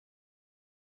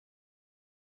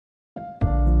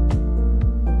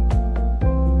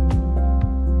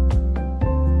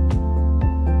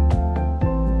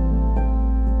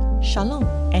Shalom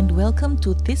and welcome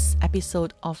to this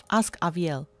episode of Ask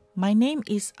Aviel. My name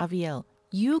is Aviel.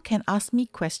 You can ask me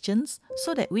questions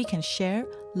so that we can share,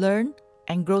 learn,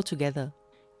 and grow together.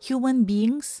 Human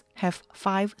beings have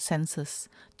 5 senses.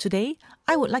 Today,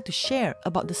 I would like to share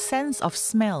about the sense of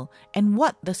smell and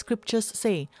what the scriptures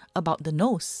say about the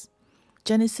nose.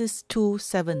 Genesis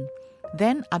 2:7.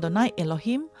 Then Adonai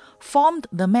Elohim formed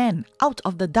the man out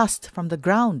of the dust from the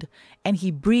ground, and he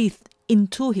breathed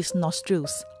into his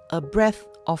nostrils a breath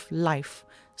of life.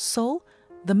 So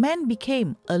the man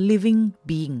became a living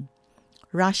being.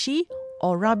 Rashi,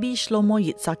 or Rabbi Shlomo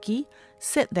Yitzhaki,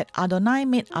 said that Adonai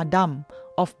made Adam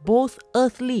of both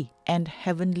earthly and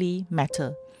heavenly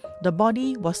matter. The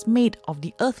body was made of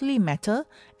the earthly matter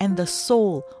and the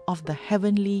soul of the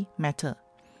heavenly matter.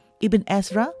 Ibn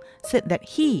Ezra said that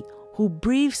he who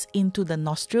breathes into the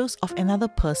nostrils of another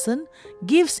person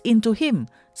gives into him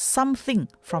something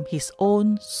from his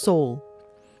own soul.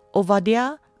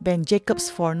 Obadiah ben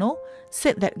Jacobsforno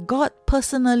said that God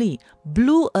personally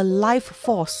blew a life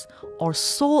force or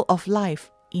soul of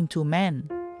life into man.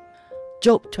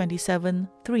 Job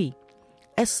 27:3.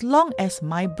 As long as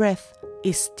my breath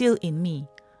is still in me,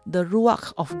 the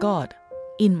ruach of God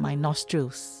in my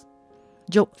nostrils.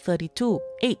 Job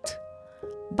 32:8.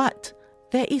 But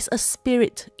there is a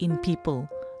spirit in people,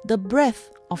 the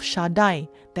breath of Shaddai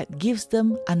that gives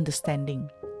them understanding.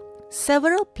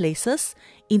 Several places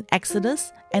in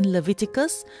Exodus and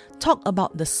Leviticus talk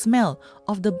about the smell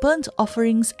of the burnt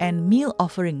offerings and meal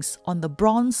offerings on the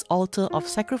bronze altar of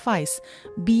sacrifice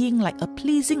being like a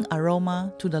pleasing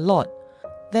aroma to the Lord.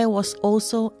 There was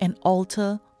also an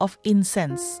altar of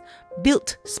incense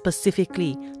built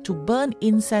specifically to burn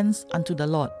incense unto the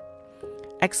Lord.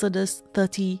 Exodus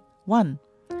 30:1.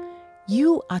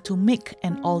 You are to make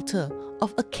an altar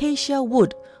of acacia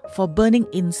wood for burning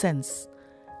incense.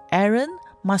 Aaron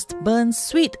must burn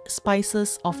sweet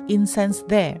spices of incense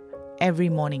there every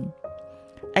morning.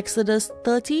 Exodus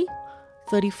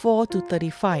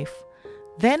 30:34-35.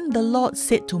 Then the Lord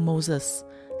said to Moses,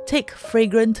 take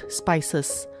fragrant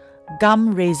spices,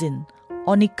 gum resin,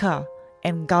 onycha,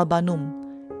 and galbanum,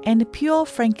 and pure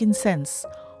frankincense,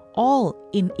 all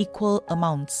in equal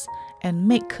amounts, and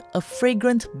make a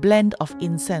fragrant blend of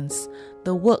incense,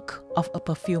 the work of a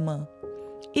perfumer.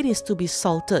 It is to be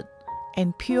salted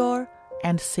and pure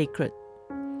and sacred.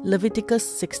 Leviticus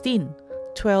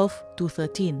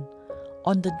 16:12-13.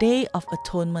 On the Day of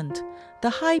Atonement, the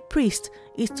high priest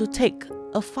is to take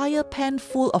a fire pan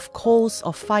full of coals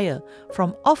of fire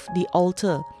from off the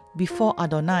altar before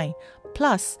Adonai,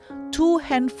 plus 2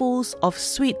 handfuls of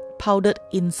sweet powdered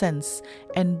incense,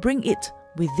 and bring it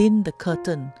within the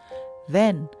curtain.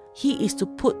 Then he is to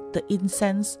put the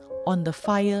incense on the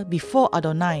fire before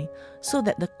Adonai, so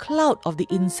that the cloud of the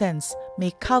incense may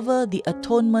cover the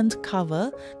atonement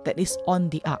cover that is on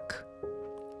the ark.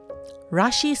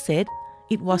 Rashi said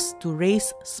it was to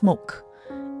raise smoke.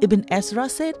 Ibn Ezra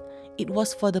said it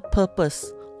was for the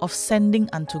purpose of sending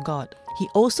unto God. He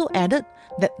also added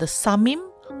that the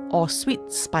samim, or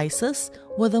sweet spices,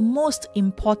 were the most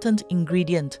important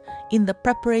ingredient in the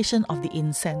preparation of the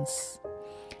incense.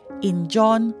 In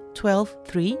John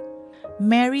 12:3,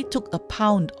 Mary took a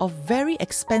pound of very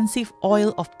expensive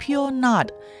oil of pure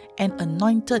nard and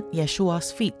anointed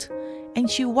Yeshua's feet, and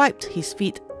she wiped his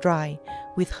feet dry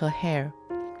with her hair.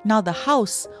 Now the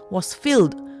house was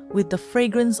filled with the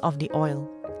fragrance of the oil.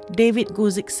 David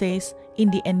Guzik says in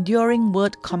the Enduring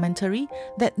Word Commentary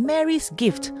that Mary's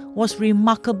gift was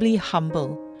remarkably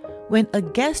humble. When a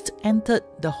guest entered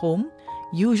the home,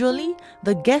 usually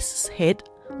the guest's head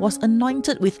was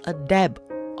anointed with a dab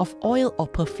of oil or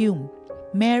perfume.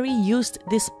 Mary used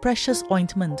this precious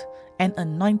ointment and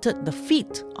anointed the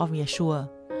feet of Yeshua.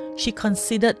 She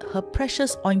considered her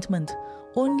precious ointment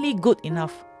only good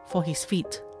enough for his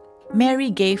feet. Mary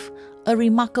gave a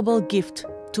remarkable gift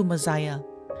to Messiah.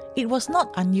 It was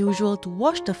not unusual to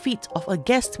wash the feet of a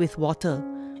guest with water.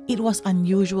 It was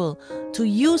unusual to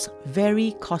use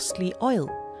very costly oil.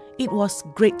 It was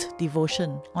great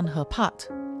devotion on her part.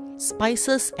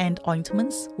 Spices and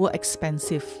ointments were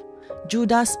expensive.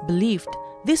 Judas believed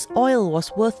this oil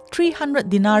was worth 300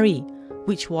 denarii,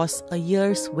 which was a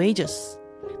year's wages.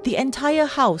 The entire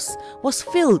house was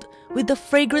filled with the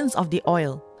fragrance of the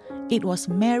oil. It was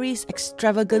Mary's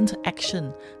extravagant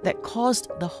action that caused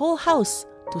the whole house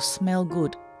to smell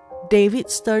good. David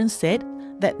Stern said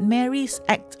that Mary's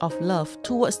act of love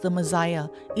towards the Messiah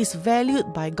is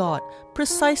valued by God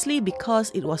precisely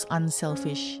because it was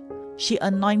unselfish. She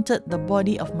anointed the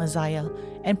body of Messiah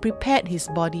and prepared his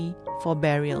body for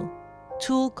burial.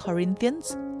 2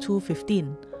 Corinthians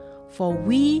 2:15. For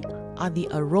we are the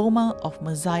aroma of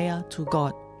Messiah to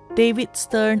God. David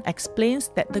Stern explains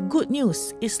that the good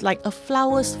news is like a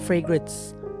flower's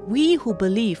fragrance. We who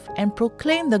believe and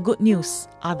proclaim the good news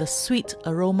are the sweet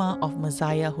aroma of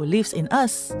Messiah who lives in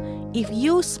us. If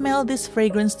you smell this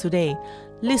fragrance today,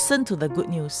 listen to the good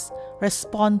news.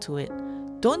 Respond to it.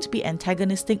 Don't be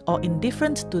antagonistic or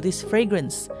indifferent to this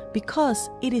fragrance, because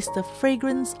it is the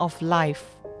fragrance of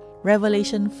life.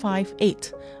 Revelation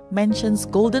 5:8 mentions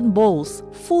golden bowls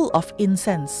full of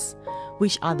incense,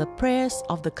 which are the prayers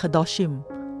of the Kadoshim,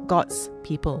 God's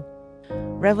people.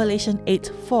 Revelation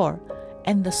 8:4,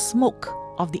 and the smoke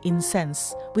of the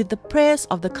incense with the prayers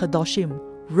of the Kadoshim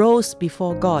rose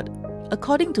before God.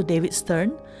 According to David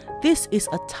Stern, this is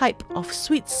a type of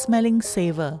sweet-smelling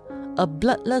savor, a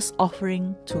bloodless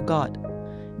offering to God.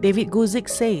 David Guzik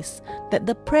says that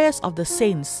the prayers of the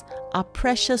saints are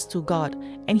precious to God,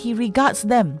 and he regards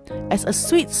them as a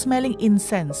sweet-smelling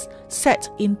incense set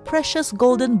in precious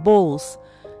golden bowls.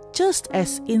 Just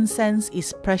as incense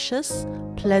is precious,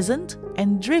 pleasant,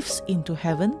 and drifts into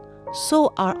heaven,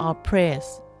 so are our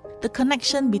prayers. The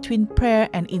connection between prayer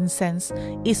and incense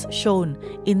is shown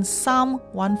in Psalm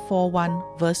 141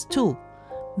 verse 2.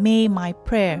 May my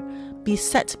prayer be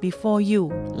set before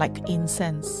you like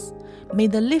incense. May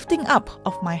the lifting up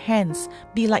of my hands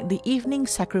be like the evening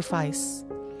sacrifice.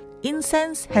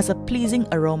 Incense has a pleasing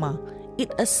aroma.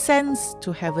 It ascends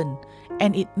to heaven,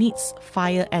 and it needs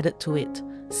fire added to it,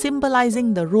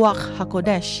 symbolizing the Ruach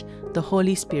HaKodesh, the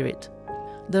Holy Spirit.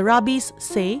 The rabbis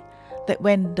say that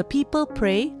when the people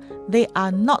pray, they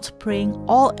are not praying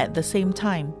all at the same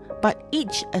time, but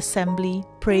each assembly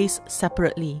prays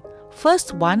separately.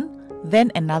 First one,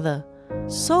 then another.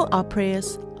 So our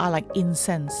prayers are like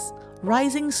incense,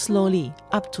 rising slowly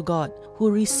up to God,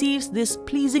 who receives this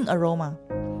pleasing aroma.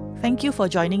 Thank you for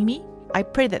joining me. I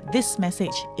pray that this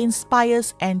message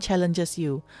inspires and challenges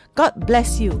you. God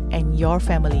bless you and your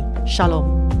family.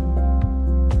 Shalom.